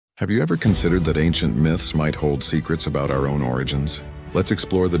Have you ever considered that ancient myths might hold secrets about our own origins? Let's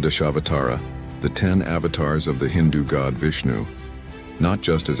explore the Dashavatara, the 10 avatars of the Hindu god Vishnu, not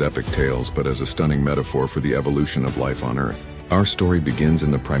just as epic tales, but as a stunning metaphor for the evolution of life on Earth. Our story begins in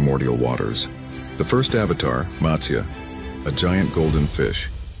the primordial waters. The first avatar, Matsya, a giant golden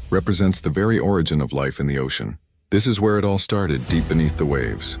fish, represents the very origin of life in the ocean. This is where it all started, deep beneath the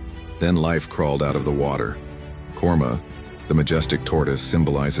waves. Then life crawled out of the water. Koorma, the majestic tortoise,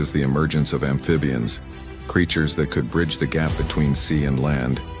 symbolizes the emergence of amphibians, creatures that could bridge the gap between sea and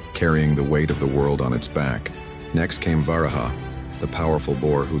land, carrying the weight of the world on its back. Next came Varaha, the powerful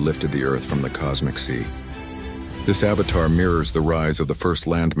boar who lifted the earth from the cosmic sea. This avatar mirrors the rise of the first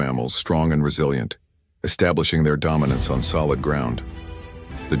land mammals, strong and resilient, establishing their dominance on solid ground.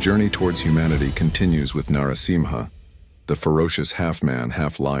 The journey towards humanity continues with Narasimha, the ferocious half-man,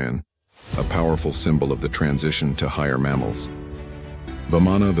 half-lion, a powerful symbol of the transition to higher mammals.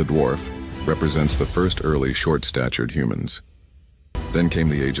 Vamana, the dwarf, represents the first early short-statured humans. Then came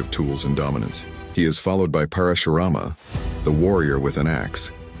the age of tools and dominance. He is followed by Parashurama, the warrior with an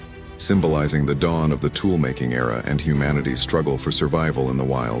axe, symbolizing the dawn of the tool-making era and humanity's struggle for survival in the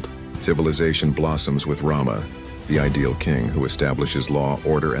wild. Civilization blossoms with Rama, the ideal king who establishes law,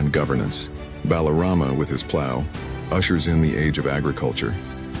 order, and governance. Balarama, with his plow, ushers in the age of agriculture,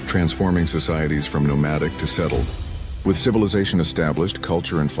 transforming societies from nomadic to settled. With civilization established,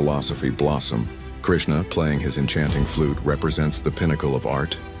 culture and philosophy blossom. Krishna, playing his enchanting flute, represents the pinnacle of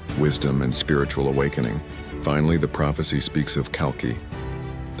art, wisdom, and spiritual awakening. Finally, the prophecy speaks of Kalki,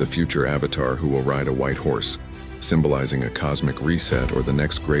 the future avatar who will ride a white horse, symbolizing a cosmic reset or the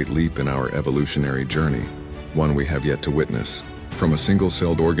next great leap in our evolutionary journey, one we have yet to witness. From a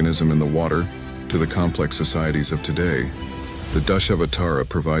single-celled organism in the water to the complex societies of today, the Dashavatara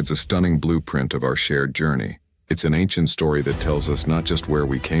provides a stunning blueprint of our shared journey. It's an ancient story that tells us not just where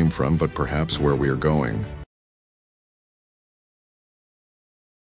we came from, but perhaps where we are going.